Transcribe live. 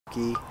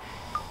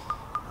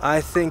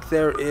I think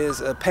there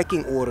is a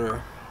pecking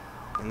order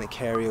in the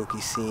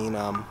karaoke scene.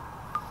 I'm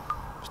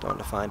starting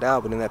to find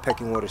out, but in that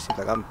pecking order, it seems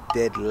like I'm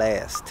dead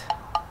last.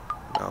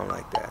 And I don't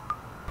like that.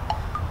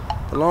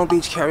 The Long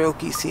Beach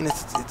karaoke scene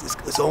is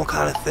its own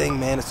kind of thing,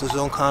 man. It's its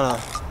own kind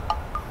of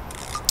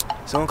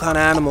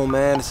animal,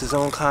 man. It's its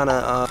own kind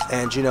of,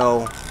 and you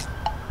know,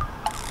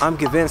 I'm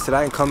convinced that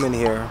I can come in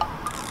here.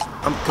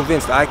 I'm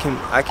convinced I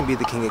can be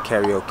the king of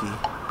karaoke.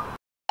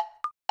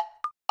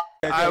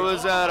 I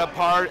was at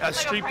a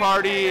street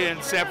party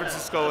in San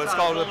Francisco. It's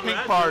called the Pink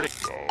Party.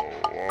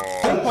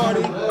 Pink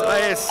Party?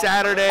 It's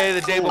Saturday,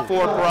 the day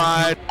before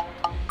Pride.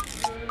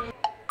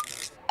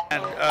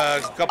 And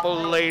a couple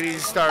of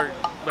ladies start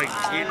like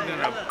getting in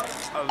a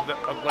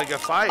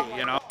fight,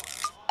 you know.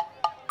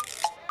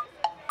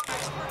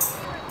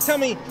 Tell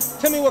me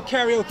what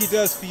karaoke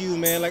does for you,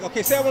 man. Like,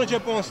 okay, say I want to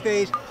jump on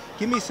stage.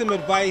 Give me some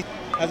advice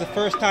as a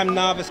first-time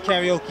novice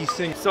karaoke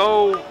singer.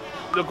 So,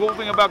 the cool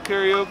thing about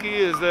karaoke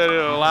is that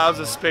it allows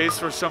a space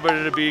for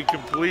somebody to be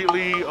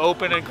completely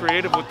open and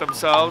creative with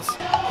themselves.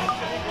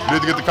 You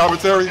need to get the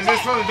commentary? Is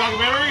this from the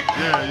documentary?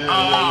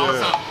 Yeah.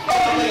 What's up?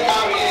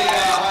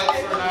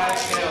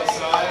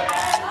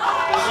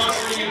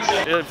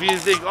 If you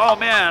think, oh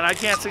man, I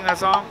can't sing that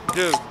song,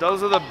 dude,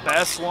 those are the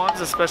best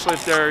ones, especially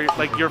if they're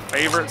like your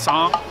favorite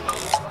song.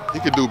 He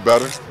could do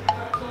better.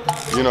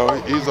 You know,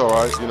 he's all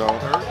right, you know.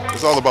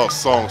 It's all about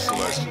song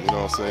selection, you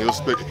know what I'm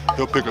saying?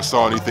 He'll pick a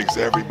song he thinks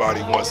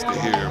everybody wants to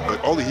hear, but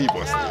only he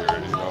wants to hear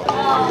it, you know.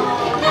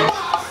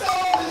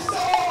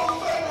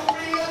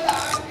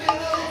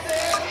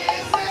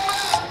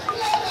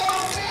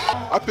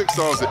 I pick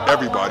songs that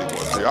everybody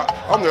wants to hear. I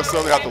don't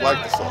necessarily have to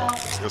like the song. You know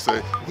what I'm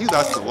saying? He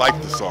has to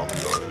like the song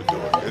in order to do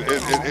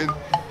it. And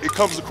it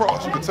comes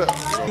across, you can tell.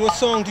 What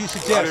song do you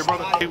suggest?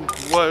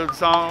 What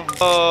song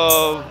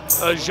of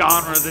a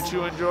genre that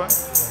you enjoy?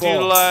 Do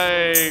you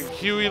like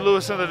Huey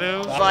Lewis and the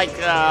News? Like, It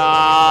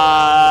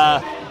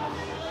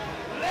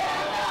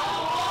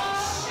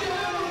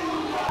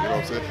know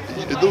what I'm saying?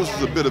 It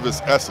loses a bit of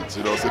its essence,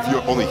 you know, so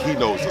if only he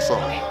knows the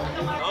song.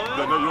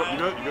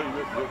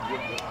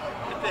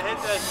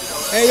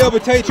 Hey, yo,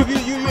 but tell you the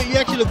truth, you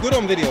actually look good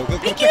on video.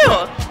 Thank you.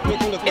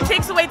 Look. It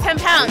takes away 10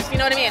 pounds, you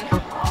know what I mean?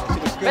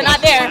 But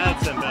not there.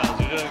 That's 10 pounds,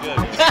 you're doing good.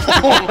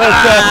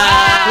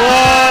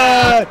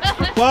 What?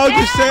 Why would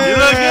you say You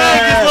look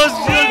that?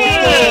 good, you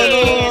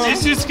look good.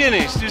 She's too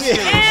skinny, she's too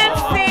skinny.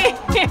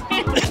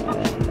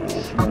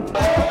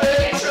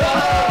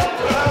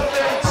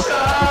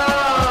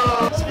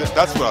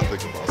 That's what I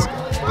think about Scott.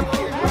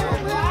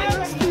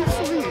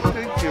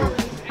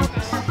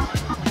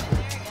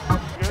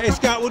 Hey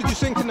Scott, what did you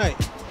sing tonight?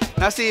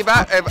 Now see, if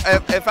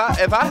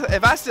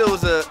I still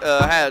was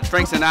had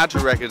Frank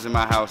Sinatra records in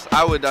my house,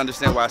 I would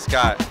understand why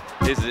Scott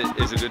is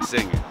a good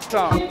singer.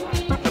 Song,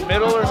 the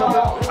middle or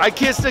something? I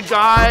kissed a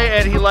guy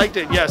and he liked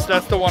it. Yes,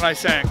 that's the one I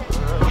sang.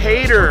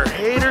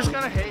 Hater's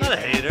gonna hate. Not a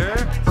hater.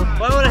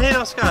 Why would I hate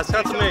on Scott?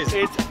 Scott's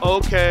amazing. It's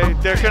okay.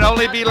 There can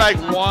only be like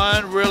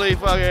one really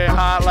fucking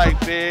hot, like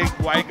big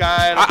white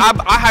guy. I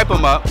hype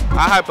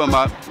him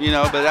up. You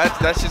know, but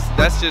that's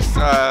just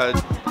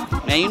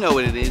man, you know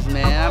what it is,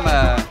 man.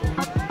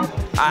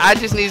 I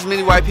just need as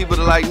many white people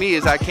to like me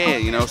as I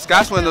can, you know.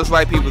 Scott's one of those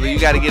white people that you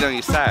got to get on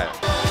your side.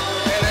 And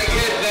they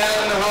get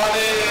down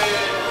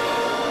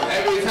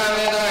every time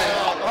they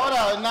night. Hold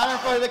on, not in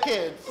front of the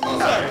kids.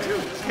 Sorry,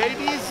 dude.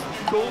 KD's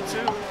cool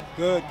too.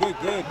 Good.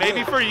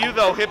 Maybe for you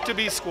though, hip to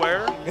be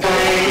square.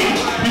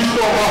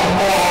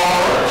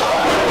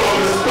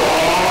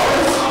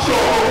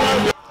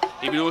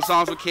 He be doing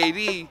songs with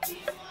KD,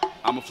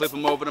 I'm gonna flip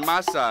him over to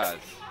my side.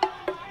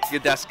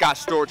 Get that Scott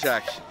Storch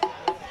action.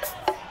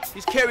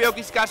 He's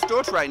karaoke Scott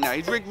Storch right now.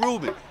 He's Rick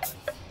Rubin.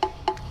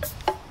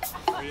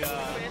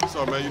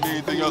 So man, you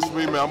need anything else from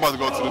me, man? I'm about to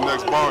go to the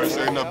next bar and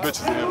say enough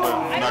bitches in here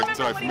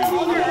tonight for me.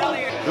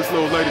 This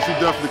little lady, she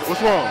definitely.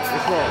 What's wrong?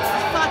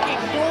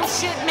 Fucking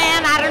bullshit,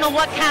 man. I don't know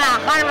what kind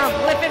of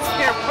hieroglyphics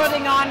they're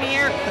putting on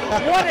here.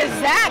 What does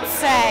that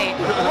say?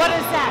 What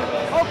is that?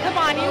 Oh, come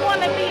on. You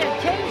want to be a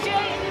KJ?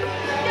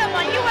 Come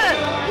on. You want to.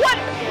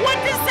 What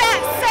does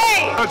that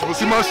say? But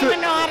see, my shit.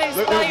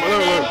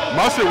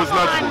 My shit was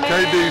legible.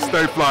 KD,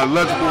 Stay Fly,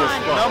 legible as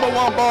fuck.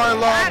 #1 bar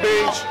in Long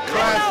Beach,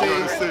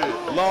 classy.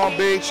 Long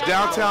Beach,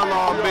 downtown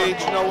Long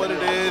Beach, you know what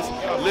it is.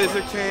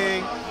 Lizard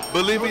King.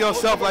 Believe in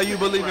yourself like you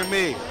believe in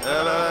me.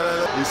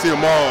 You see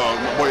them all,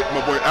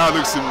 my boy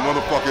Alex and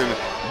motherfucking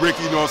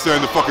Ricky, you know what I'm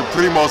saying, the fucking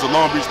Primos, the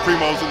Long Beach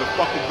Primos in the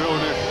fucking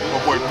building.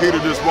 My boy Peter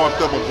just walked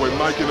up, my boy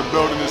Mike in the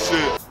building and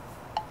shit.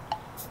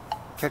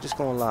 Catch us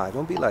going live.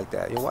 Don't be like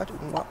that. Yo, watch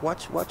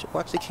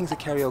the Kings of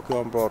Karaoke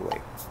on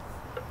Broadway.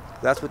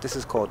 That's what this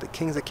is called, the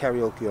Kings of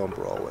Karaoke on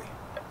Broadway.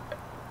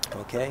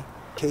 Okay?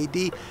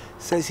 KD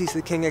says he's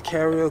the king of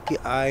karaoke.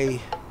 I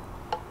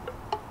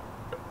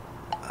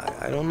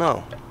don't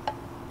know.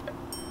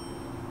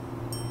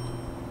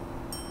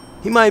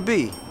 He might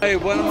be. Hey,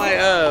 one of my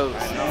well,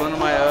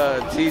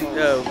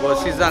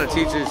 she's not a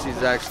teacher.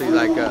 She's actually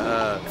like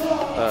a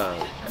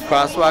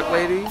crosswalk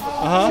lady.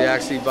 Uh-huh. She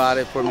actually bought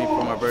it for me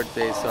for my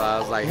birthday, so I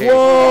was like, hey,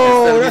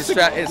 Whoa,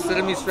 instead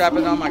of me strapping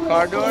it on my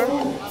car door,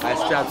 I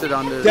strapped it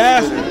on the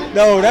that's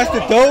scooter. that's the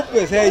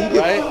dopest. Hey, you get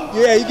Right?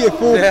 yeah, you get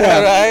full Yeah,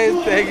 price.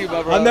 right? Thank you, my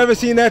brother. I've never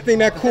seen that thing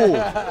that cool.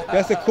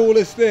 That's the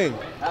coolest thing.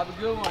 Have a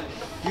good one.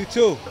 You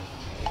too.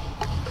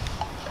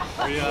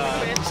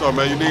 So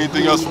man, you need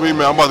anything else from me,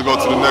 man? I'm about to go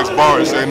to the next bar and say